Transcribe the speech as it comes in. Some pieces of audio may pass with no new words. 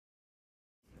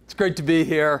great to be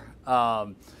here.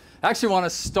 I actually want to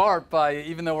start by,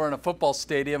 even though we're in a football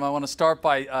stadium, I want to start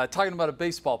by talking about a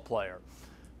baseball player.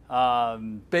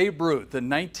 Babe Ruth, in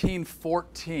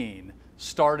 1914,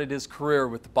 started his career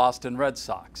with the Boston Red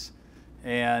Sox.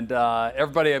 And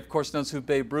everybody, of course, knows who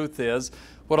Babe Ruth is.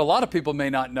 What a lot of people may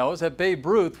not know is that Babe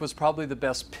Ruth was probably the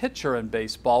best pitcher in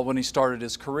baseball when he started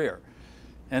his career.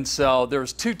 And so there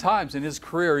was 2 times in his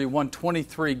career he won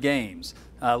 23 games,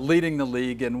 leading the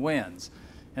league in wins.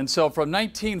 And so from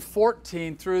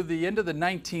 1914 through the end of the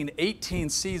 1918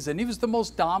 season, he was the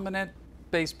most dominant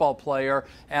baseball player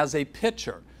as a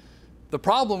pitcher. The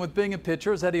problem with being a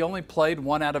pitcher is that he only played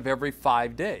 1 out of every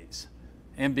 5 days.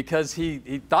 And because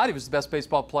he thought he was the best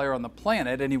baseball player on the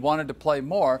planet and he wanted to play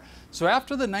more, so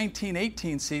after the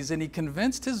 1918 season, he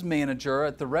convinced his manager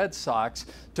at the Red Sox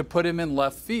to put him in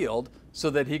left field so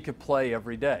that he could play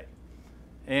every day.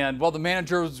 And while the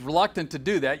manager was reluctant to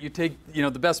do that, you take the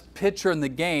best pitcher in the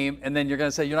game and then you're going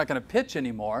to say you're not going to pitch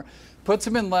anymore, puts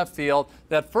him in left field.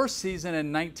 That first season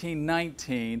in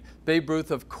 1919, Babe Ruth,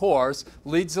 of course,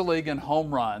 leads the league in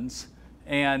home runs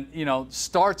and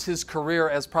starts his career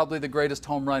as probably the greatest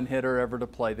home run hitter ever to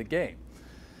play the game.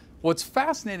 What's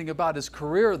fascinating about his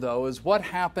career, though, is what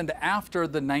happened after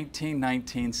the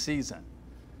 1919 season.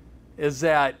 Is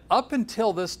that up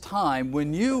until this time,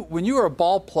 when you were a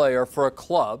ball player for a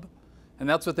club, and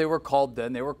that's what they were called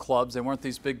then, they were clubs, they weren't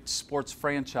these big sports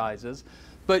franchises,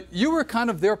 but you were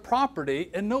kind of their property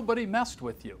and nobody messed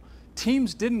with you.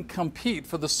 Teams didn't compete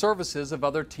for the services of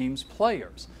other teams'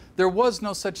 players. There was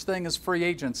no such thing as free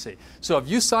agency. So if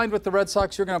you signed with the Red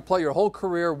Sox, you're going to play your whole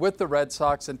career with the Red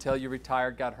Sox until you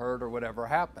retired, got hurt, or whatever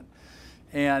happened.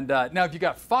 And now if you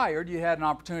got fired, you had an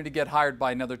opportunity to get hired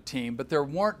by another team, but there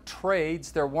weren't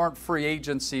trades, there weren't free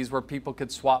agencies where people could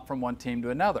swap from one team to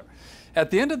another. At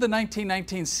the end of the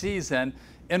 1919 season,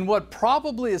 in what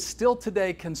probably is still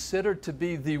today considered to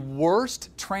be the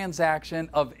worst transaction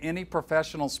of any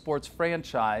professional sports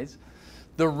franchise,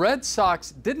 the Red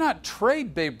Sox did not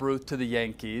trade Babe Ruth to the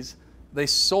Yankees, they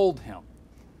sold him.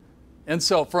 And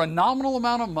so for a nominal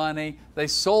amount of money, they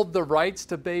sold the rights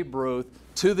to Babe Ruth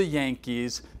to the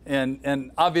Yankees,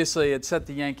 and obviously it set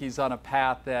the Yankees on a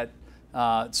path that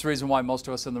it's the reason why most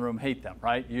of us in the room hate them,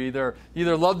 right? You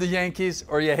either love the Yankees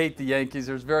or you hate the Yankees.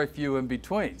 There's very few in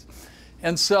betweens.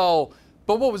 And so,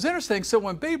 but what was interesting, so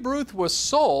when Babe Ruth was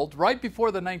sold right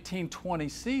before the 1920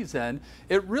 season,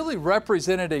 it really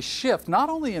represented a shift not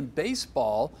only in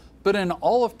baseball, but in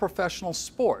all of professional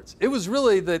sports. It was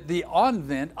really the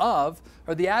advent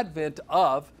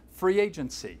of free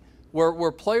agency,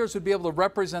 where players would be able to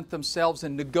represent themselves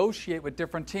and negotiate with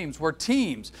different teams, where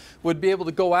teams would be able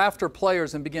to go after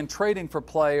players and begin trading for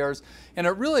players. And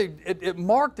it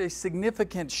marked a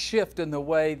significant shift in the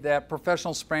way that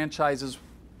professional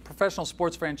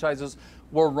sports franchises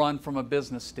were run from a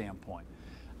business standpoint.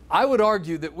 I would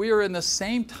argue that we are in the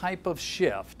same type of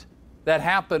shift that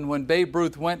happened when Babe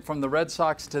Ruth went from the Red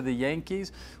Sox to the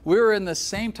Yankees. We're in the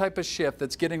same type of shift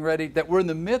that's getting ready, that we're in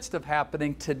the midst of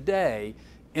happening today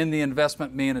in the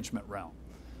investment management realm.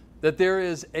 That there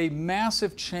is a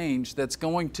massive change that's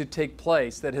going to take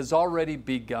place that has already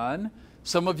begun.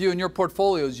 Some of you in your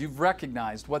portfolios, you've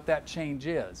recognized what that change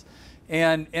is.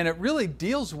 And it really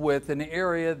deals with an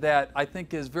area that I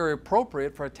think is very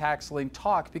appropriate for a tax lien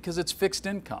talk because it's fixed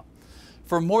income.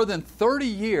 For more than 30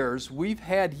 years, we've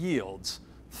had yields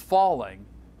falling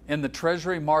in the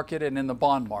Treasury market and in the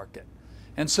bond market.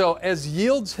 And so as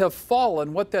yields have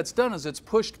fallen, what that's done is it's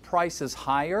pushed prices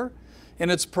higher,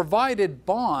 and it's provided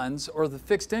bonds, or the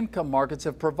fixed income markets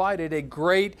have provided a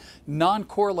great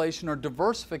non-correlation or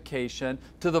diversification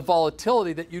to the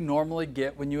volatility that you normally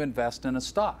get when you invest in a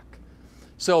stock.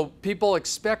 So people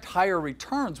expect higher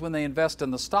returns when they invest in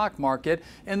the stock market,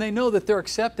 and they know that they're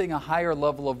accepting a higher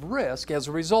level of risk as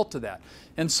a result of that.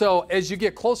 And so as you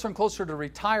get closer and closer to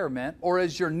retirement, or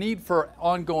as your need for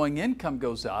ongoing income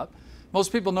goes up,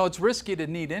 most people know it's risky to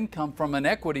need income from an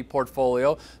equity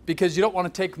portfolio because you don't want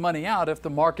to take money out if the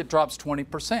market drops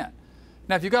 20%.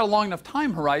 Now, if you've got a long enough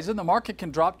time horizon, the market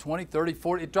can drop 20, 30,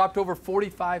 40. It dropped over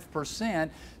 45%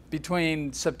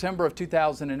 between September of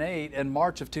 2008 and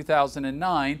March of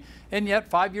 2009, and yet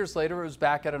 5 years later it was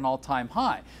back at an all-time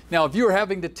high. Now, if you were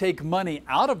having to take money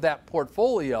out of that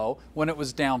portfolio when it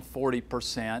was down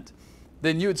 40%,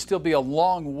 then you would still be a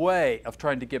long way of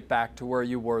trying to get back to where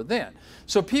you were then.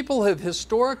 So people have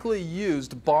historically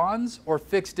used bonds or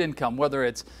fixed income, whether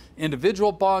it's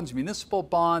individual bonds, municipal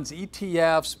bonds,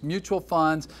 ETFs, mutual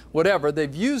funds, whatever.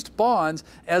 They've used bonds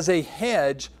as a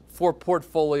hedge for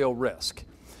portfolio risk.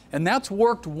 And that's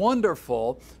worked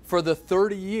wonderful for the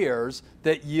 30 years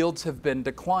that yields have been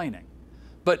declining.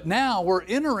 But now we're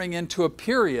entering into a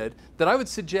period that I would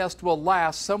suggest will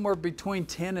last somewhere between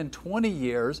 10 and 20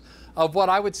 years of what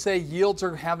I would say yields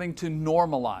are having to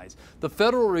normalize. The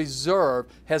Federal Reserve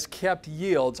has kept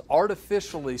yields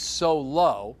artificially so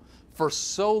low for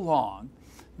so long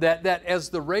that as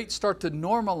the rates start to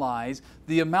normalize,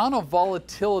 the amount of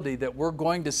volatility that we're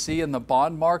going to see in the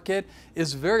bond market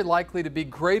is very likely to be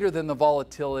greater than the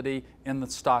volatility in the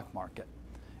stock market.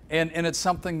 And it's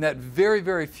something that very,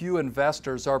 very few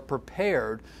investors are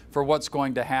prepared for what's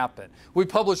going to happen. We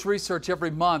publish research every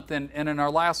month, and in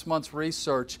our last month's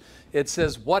research, it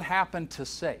says, "What happened to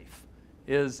SAFE?"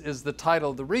 is the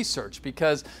title of the research,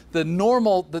 because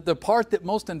the part that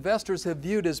most investors have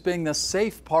viewed as being the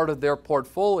safe part of their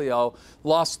portfolio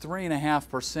lost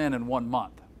 3.5% in 1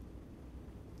 month.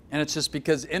 And it's just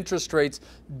because interest rates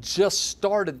just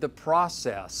started the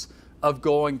process of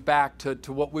going back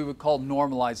to what we would call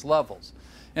normalized levels.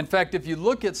 In fact, if you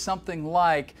look at something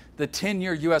like the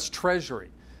 10-year U.S. Treasury,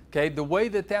 okay, the way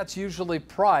that that's usually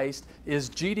priced is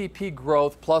GDP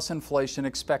growth plus inflation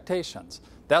expectations.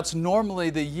 That's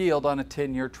normally the yield on a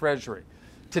 10-year Treasury.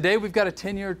 Today we've got a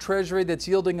 10-year Treasury that's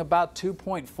yielding about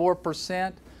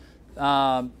 2.4%.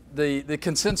 The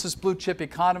consensus blue chip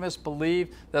economists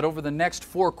believe that over the next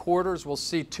 4 quarters we'll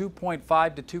see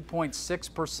 2.5 to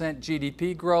 2.6%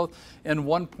 GDP growth and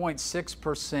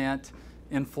 1.6%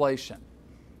 inflation.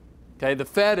 Okay, the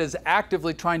Fed is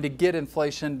actively trying to get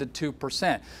inflation to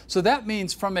 2%. So that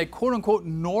means from a quote-unquote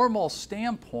normal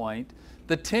standpoint,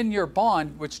 the 10-year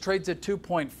bond, which trades at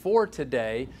 2.4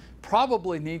 today,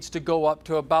 probably needs to go up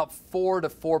to about 4 to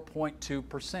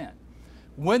 4.2%.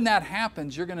 When that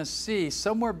happens, you're going to see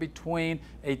somewhere between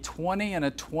a 20 and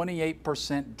a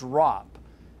 28% drop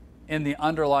in the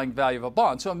underlying value of a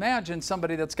bond. So imagine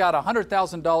somebody that's got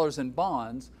 $100,000 in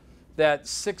bonds that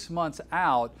 6 months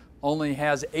out only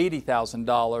has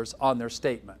 $80,000 on their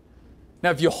statement.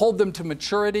 Now, if you hold them to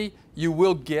maturity, you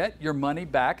will get your money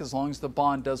back as long as the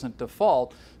bond doesn't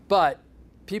default, but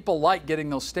people like getting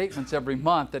those statements every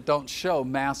month that don't show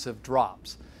massive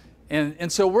drops.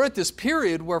 And so we're at this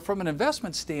period where, from an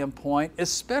investment standpoint,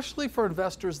 especially for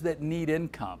investors that need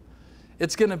income,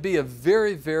 it's going to be a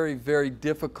very, very, very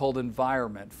difficult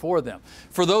environment for them.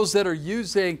 For those that are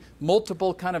using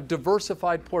multiple kind of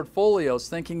diversified portfolios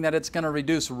thinking that it's going to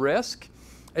reduce risk,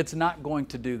 it's not going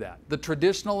to do that. The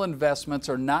traditional investments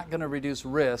are not going to reduce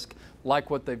risk like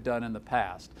what they've done in the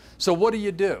past. So what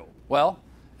do? Well,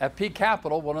 at Peak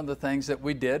Capital, one of the things that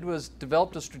we did was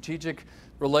developed a strategic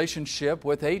relationship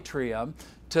with Atrium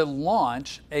to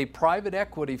launch a private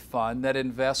equity fund that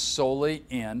invests solely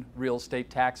in real estate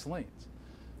tax liens.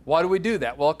 Why do we do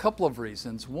that? Well, a couple of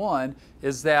reasons. One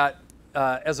is that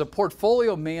as a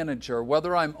portfolio manager,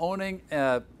 whether I'm owning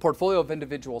a portfolio of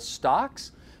individual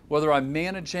stocks, whether I'm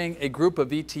managing a group of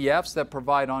ETFs that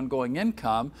provide ongoing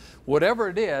income, whatever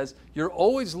it is, you're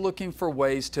always looking for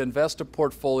ways to invest a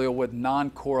portfolio with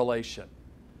non-correlation.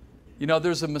 You know,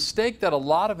 there's a mistake that a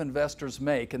lot of investors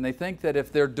make, and they think that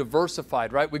if they're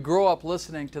diversified, right? We grow up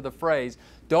listening to the phrase,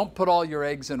 don't put all your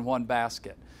eggs in one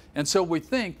basket. And so we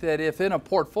think that if in a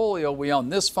portfolio we own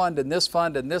this fund and this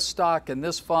fund and this stock and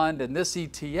this fund and this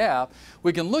ETF,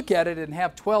 we can look at it and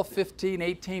have 12, 15,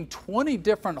 18, 20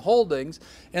 different holdings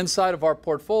inside of our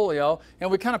portfolio, and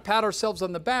we kind of pat ourselves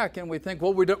on the back and we think,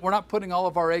 well, we're not putting all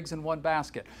of our eggs in one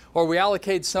basket. Or we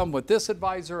allocate some with this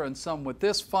advisor and some with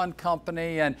this fund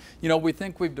company, and you know, we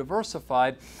think we've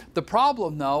diversified. The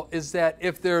problem, though, is that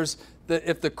if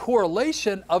the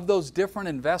correlation of those different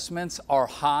investments are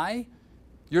high,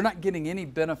 you're not getting any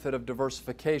benefit of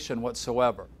diversification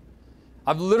whatsoever.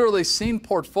 I've literally seen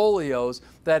portfolios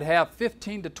that have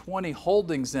 15 to 20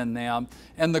 holdings in them,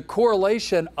 and the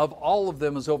correlation of all of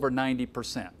them is over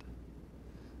 90%.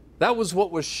 That was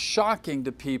what was shocking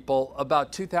to people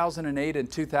about 2008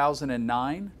 and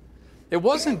 2009. It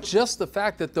wasn't just the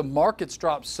fact that the markets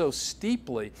dropped so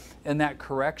steeply in that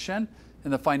correction, in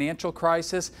the financial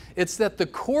crisis, it's that the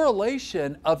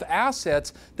correlation of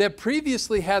assets that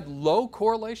previously had low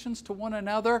correlations to one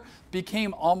another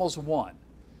became almost one.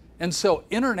 And so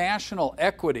international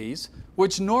equities,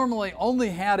 which normally only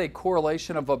had a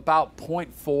correlation of about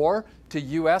 0.4 to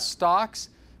US stocks,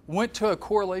 went to a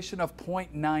correlation of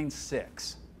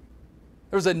 0.96.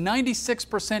 There was a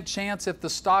 96% chance if the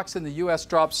stocks in the US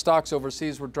dropped, stocks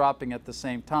overseas were dropping at the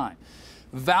same time.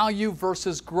 Value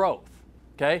versus growth.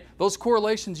 Okay? Those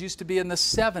correlations used to be in the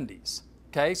 70s.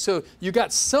 Okay? So you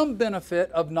got some benefit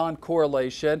of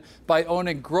non-correlation by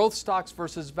owning growth stocks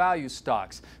versus value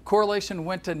stocks. Correlation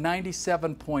went to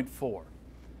 97.4.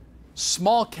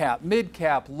 Small cap, mid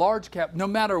cap, large cap, no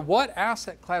matter what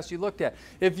asset class you looked at.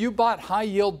 If you bought high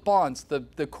yield bonds,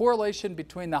 the correlation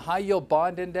between the high yield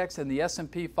bond index and the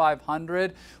S&P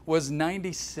 500 was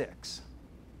 96.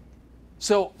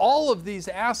 So all of these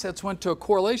assets went to a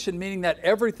correlation, meaning that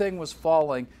everything was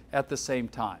falling at the same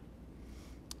time.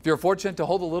 If you're fortunate to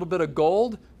hold a little bit of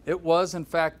gold, it was in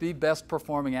fact the best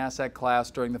performing asset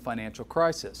class during the financial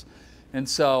crisis. And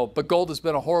so, but gold has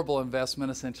been a horrible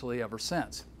investment essentially ever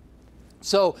since.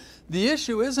 So the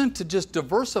issue isn't to just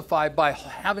diversify by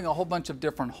having a whole bunch of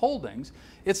different holdings.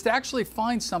 It's to actually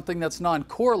find something that's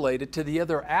non-correlated to the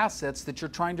other assets that you're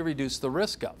trying to reduce the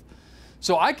risk of.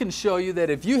 So I can show you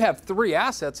that if you have 3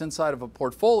 assets inside of a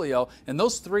portfolio and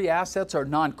those 3 assets are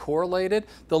non-correlated,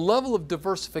 the level of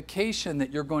diversification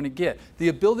that you're going to get, the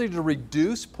ability to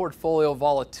reduce portfolio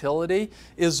volatility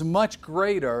is much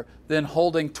greater than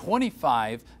holding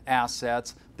 25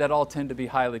 assets that all tend to be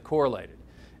highly correlated.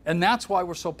 And that's why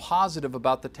we're so positive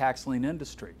about the tax lien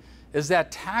industry, is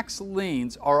that tax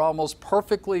liens are almost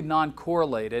perfectly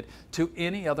non-correlated to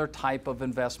any other type of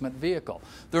investment vehicle.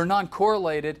 They're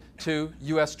non-correlated to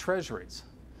U.S. Treasuries.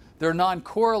 They're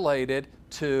non-correlated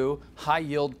to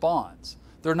high-yield bonds.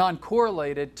 They're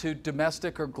non-correlated to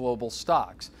domestic or global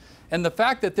stocks. And the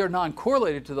fact that they're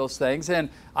non-correlated to those things,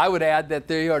 and I would add that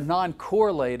they are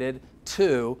non-correlated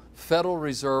to Federal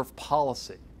Reserve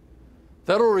policy.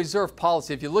 Federal Reserve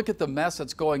policy, if you look at the mess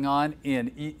that's going on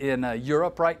in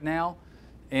Europe right now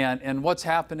and what's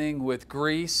happening with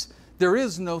Greece, there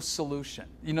is no solution.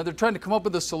 You know, they're trying to come up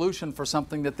with a solution for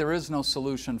something that there is no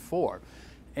solution for.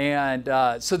 And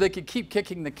so they could keep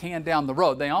kicking the can down the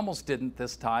road. They almost didn't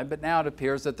this time, but now it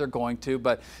appears that they're going to.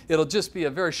 But it'll just be a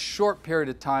very short period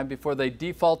of time before they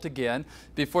default again,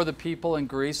 before the people in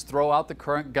Greece throw out the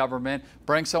current government,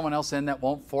 bring someone else in that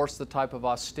won't force the type of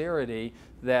austerity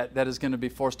that is going to be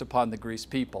forced upon the Greece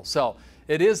people. So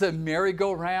it is a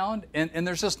merry-go-round, and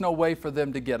there's just no way for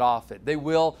them to get off it.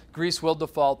 Greece will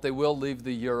default, they will leave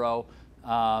the euro.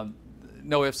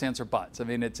 No ifs, ands, or buts. I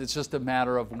mean, it's just a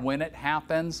matter of when it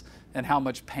happens and how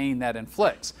much pain that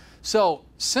inflicts. So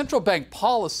central bank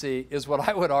policy is what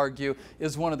I would argue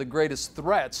is one of the greatest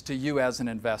threats to you as an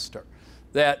investor.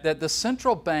 That the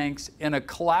central banks, in a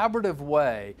collaborative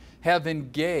way, have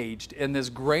engaged in this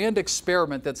grand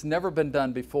experiment that's never been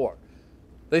done before.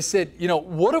 They said, you know,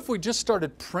 what if we just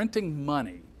started printing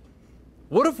money?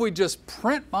 What if we just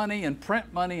print money and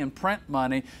print money and print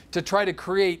money to try to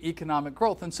create economic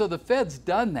growth? And so the Fed's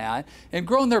done that and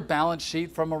grown their balance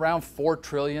sheet from around $4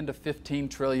 trillion to $15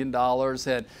 trillion.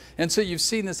 And so you've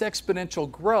seen this exponential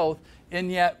growth,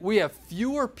 and yet we have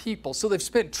fewer people. So they've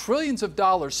spent trillions of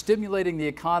dollars stimulating the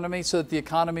economy so that the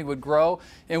economy would grow,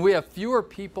 and we have fewer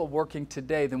people working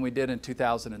today than we did in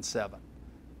 2007.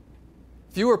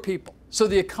 Fewer people. So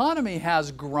the economy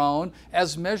has grown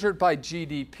as measured by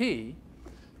GDP,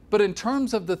 but in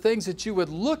terms of the things that you would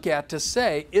look at to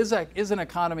say, is an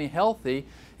economy healthy?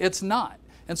 It's not.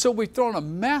 And so we've thrown a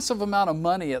massive amount of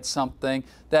money at something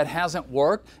that hasn't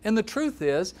worked. And the truth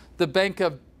is, the Bank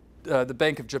of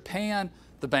Japan,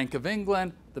 the Bank of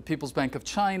England, the People's Bank of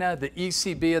China, the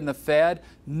ECB, and the Fed,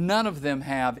 none of them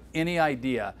have any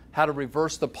idea how to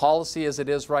reverse the policy as it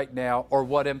is right now or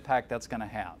what impact that's going to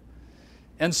have.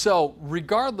 And so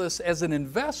regardless, as an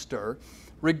investor,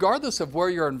 regardless of where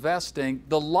you're investing,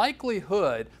 the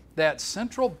likelihood that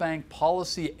central bank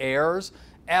policy errors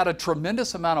add a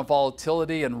tremendous amount of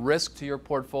volatility and risk to your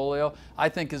portfolio, I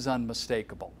think is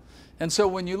unmistakable. And so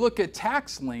when you look at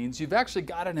tax liens, you've actually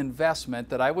got an investment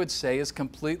that I would say is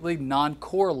completely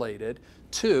non-correlated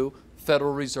to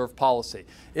Federal Reserve policy.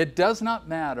 It does not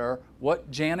matter what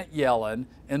Janet Yellen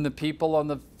and the people on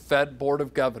the Fed Board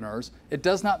of Governors, it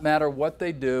does not matter what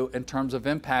they do in terms of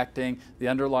impacting the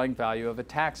underlying value of a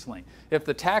tax lien. If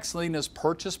the tax lien is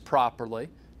purchased properly,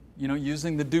 you know,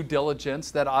 using the due diligence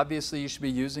that obviously you should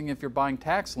be using if you're buying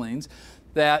tax liens,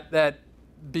 that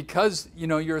because, you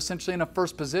know, you're essentially in a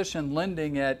first position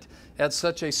lending at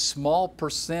such a small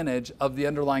percentage of the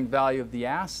underlying value of the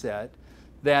asset,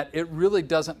 that it really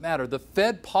doesn't matter. The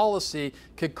Fed policy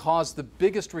could cause the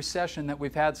biggest recession that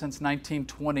we've had since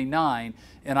 1929,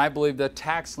 and I believe that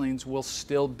tax liens will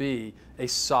still be a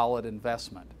solid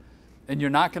investment. And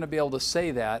you're not going to be able to say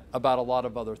that about a lot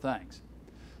of other things.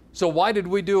 So why did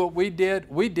we do what we did?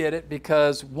 We did it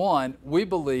because, one, we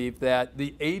believe that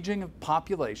the aging of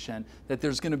population, that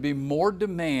there's going to be more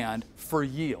demand for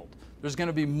yield. There's going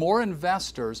to be more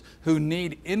investors who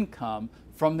need income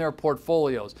from their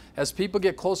portfolios. As people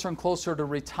get closer and closer to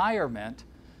retirement,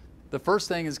 the first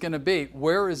thing is going to be,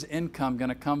 where is income going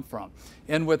to come from?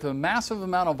 And with a massive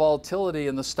amount of volatility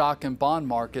in the stock and bond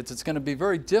markets, it's going to be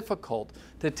very difficult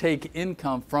to take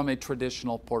income from a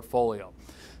traditional portfolio.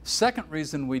 Second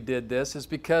reason we did this is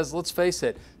because, let's face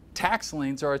it, tax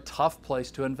liens are a tough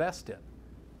place to invest in.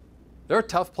 They're a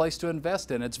tough place to invest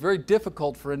in. It's very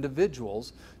difficult for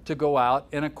individuals to go out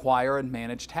and acquire and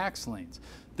manage tax liens.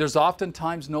 There's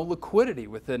oftentimes no liquidity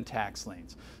within tax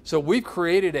liens. So we've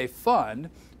created a fund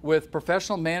with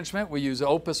professional management. We use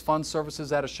Opus Fund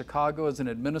Services out of Chicago as an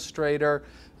administrator.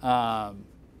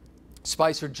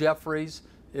 Spicer Jeffries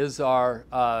is our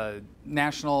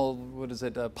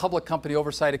national, Public Company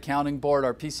Oversight Accounting Board,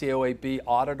 our PCOAB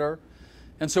auditor.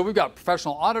 And so we've got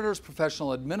professional auditors,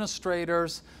 professional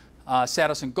administrators.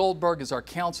 Sadison Goldberg is our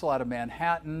counsel out of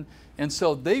Manhattan. And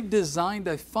so they've designed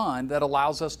a fund that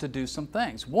allows us to do some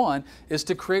things. One is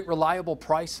to create reliable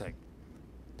pricing,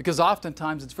 because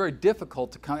oftentimes it's very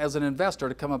difficult to come, as an investor,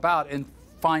 to come about and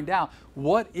find out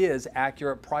what is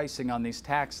accurate pricing on these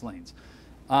tax liens.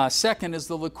 Second is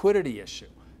the liquidity issue.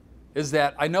 Is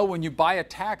that I know when you buy a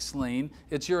tax lien,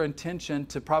 it's your intention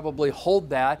to probably hold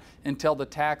that until the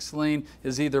tax lien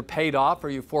is either paid off or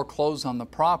you foreclose on the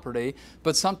property.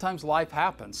 But sometimes life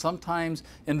happens. Sometimes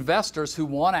investors who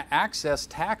want to access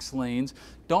tax liens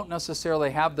don't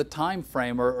necessarily have the time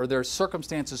frame, or their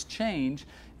circumstances change,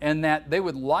 and that they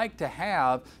would like to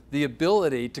have the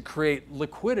ability to create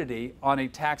liquidity on a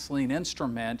tax lien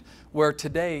instrument, where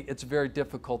today it's very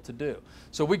difficult to do.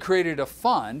 So we created a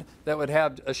fund that would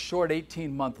have a short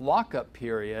 18-month lockup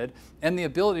period and the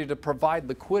ability to provide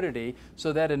liquidity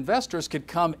so that investors could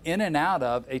come in and out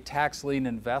of a tax lien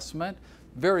investment,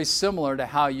 very similar to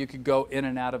how you could go in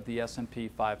and out of the S&P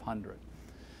 500.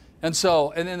 And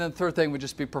then the third thing would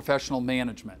just be professional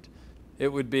management.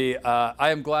 It would be,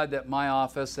 I am glad that my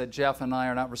office, that Jeff and I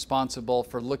are not responsible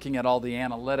for looking at all the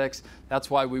analytics. That's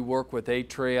why we work with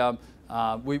Atrium.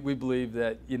 We believe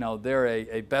that, you know, they're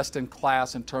a best in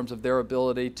class in terms of their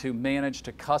ability to manage,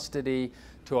 to custody,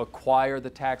 to acquire the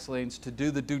tax liens, to do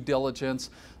the due diligence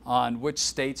on which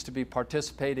states to be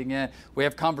participating in. We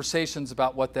have conversations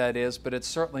about what that is, but it's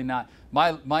certainly not,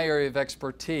 my area of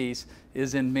expertise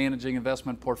is in managing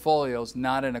investment portfolios,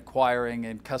 not in acquiring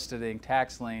and custodying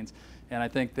tax liens. And I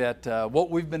think that what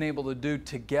we've been able to do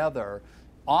together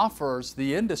offers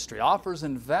the industry, offers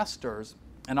investors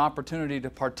an opportunity to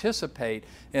participate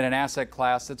in an asset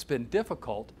class that's been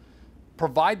difficult,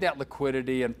 provide that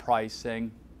liquidity and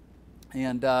pricing,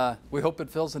 and we hope it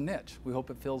fills a niche. We hope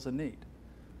it fills a need.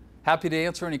 Happy to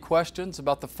answer any questions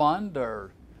about the fund,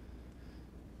 or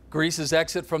Greece's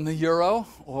exit from the euro,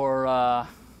 or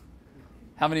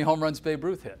how many home runs Babe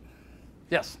Ruth hit.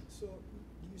 Yes? So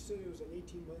you said it was an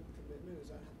 18-month commitment. Is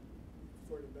that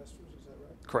for investors? Is that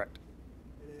right? Correct.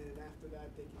 And then after that,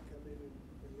 they can come in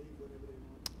and leave whenever they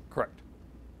want? Correct.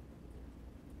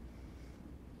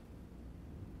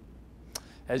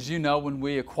 As you know, when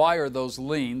we acquire those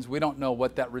liens, we don't know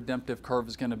what that redemptive curve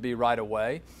is going to be right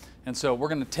away. And so we're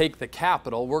going to take the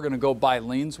capital, we're going to go buy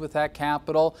liens with that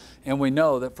capital, and we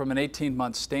know that from an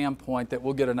 18-month standpoint that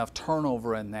we'll get enough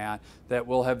turnover in that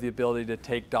we'll have the ability to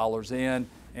take dollars in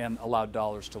and allow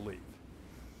dollars to leave.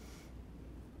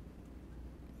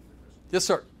 Yes,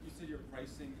 sir. You said your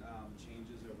pricing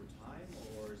changes over time,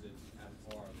 or is it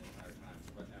at par the entire time?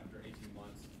 But after 18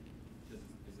 months,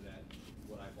 is it at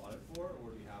what I bought it for, or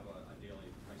do you have a daily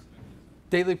price mechanism?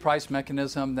 Daily price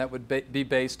mechanism that would be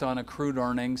based on accrued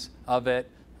earnings of it,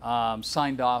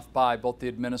 signed off by both the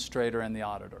administrator and the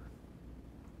auditor.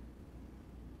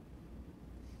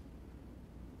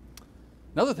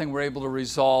 Another thing we're able to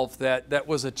resolve that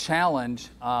was a challenge,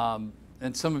 and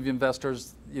some of you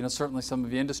investors, you know, certainly some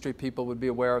of you industry people would be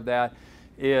aware of that,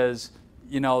 is,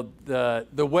 you know,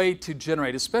 the way to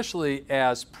generate, especially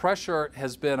as pressure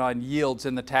has been on yields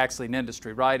in the tax lien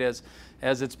industry, right?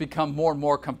 As it's become more and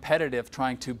more competitive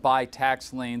trying to buy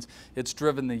tax liens, it's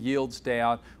driven the yields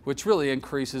down, which really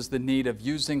increases the need of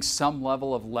using some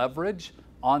level of leverage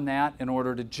on that in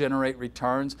order to generate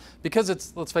returns. Because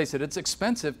it's, let's face it, it's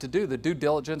expensive to do the due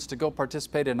diligence, to go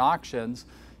participate in auctions,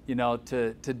 you know,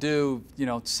 to do, you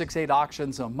know, 6-8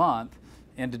 auctions a month,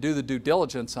 and to do the due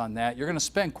diligence on that, you're going to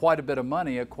spend quite a bit of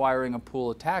money acquiring a pool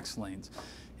of tax liens.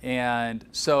 And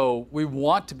so we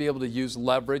want to be able to use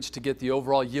leverage to get the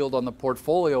overall yield on the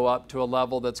portfolio up to a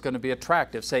level that's going to be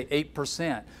attractive, say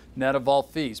 8% net of all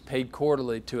fees paid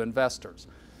quarterly to investors.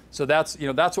 So that's, you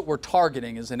know, that's what we're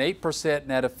targeting, is an 8%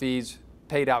 net of fees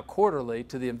paid out quarterly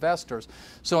to the investors.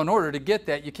 So in order to get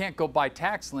that, you can't go buy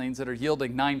tax liens that are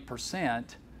yielding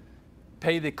 9%,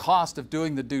 pay the cost of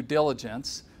doing the due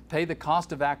diligence pay the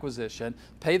cost of acquisition,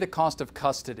 pay the cost of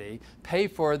custody, pay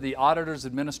for the auditors,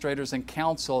 administrators, and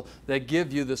counsel that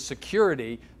give you the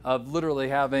security of literally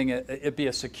having it be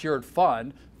a secured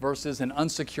fund versus an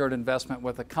unsecured investment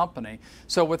with a company.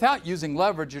 So without using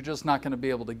leverage, you're just not going to be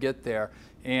able to get there.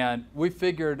 And we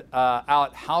figured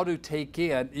out how to take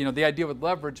in, the idea with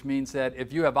leverage means that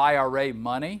if you have IRA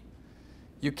money,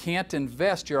 you can't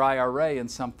invest your IRA in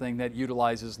something that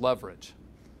utilizes leverage.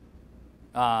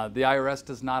 The IRS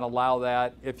does not allow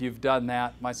that. If you've done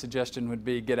that, my suggestion would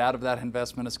be get out of that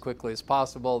investment as quickly as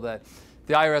possible. That if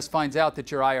the IRS finds out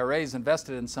that your IRA is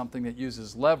invested in something that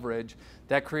uses leverage,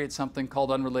 that creates something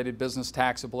called unrelated business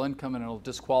taxable income, and it'll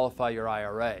disqualify your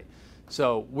IRA.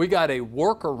 So we got a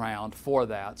workaround for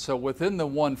that. So within the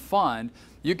one fund,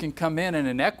 you can come in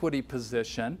an equity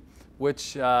position,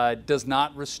 which does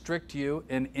not restrict you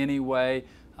in any way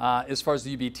as far as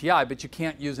the UBTI, but you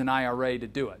can't use an IRA to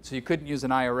do it. So you couldn't use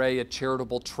an IRA, a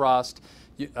charitable trust,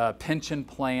 a pension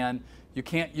plan. You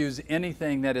can't use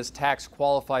anything that is tax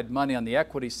qualified money on the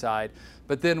equity side.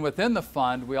 But then within the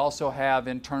fund, we also have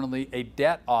internally a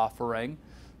debt offering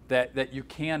that you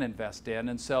can invest in.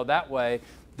 And so that way,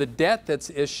 the debt that's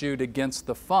issued against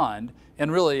the fund,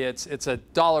 and really it's a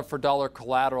dollar for dollar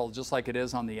collateral just like it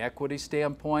is on the equity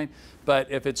standpoint, but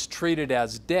if it's treated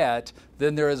as debt,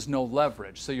 then there is no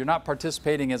leverage. So you're not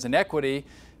participating as an equity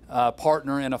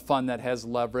partner in a fund that has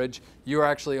leverage. You're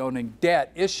actually owning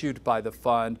debt issued by the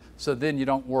fund, so then you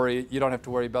don't have to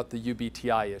worry about the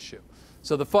UBTI issue.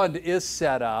 So the fund is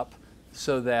set up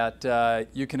so that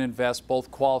you can invest both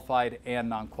qualified and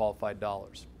non-qualified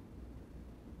dollars.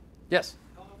 Yes?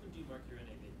 How often do you mark your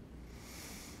NAV?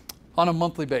 On a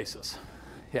monthly basis,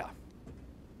 yeah.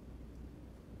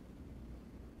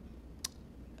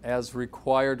 As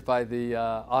required by the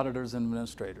auditors and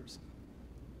administrators.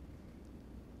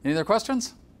 Any other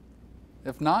questions?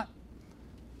 If not,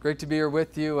 great to be here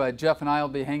with you. Jeff and I will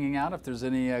be hanging out. If there's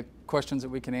any questions that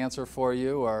we can answer for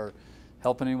you or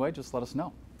help in any way, just let us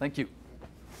know. Thank you.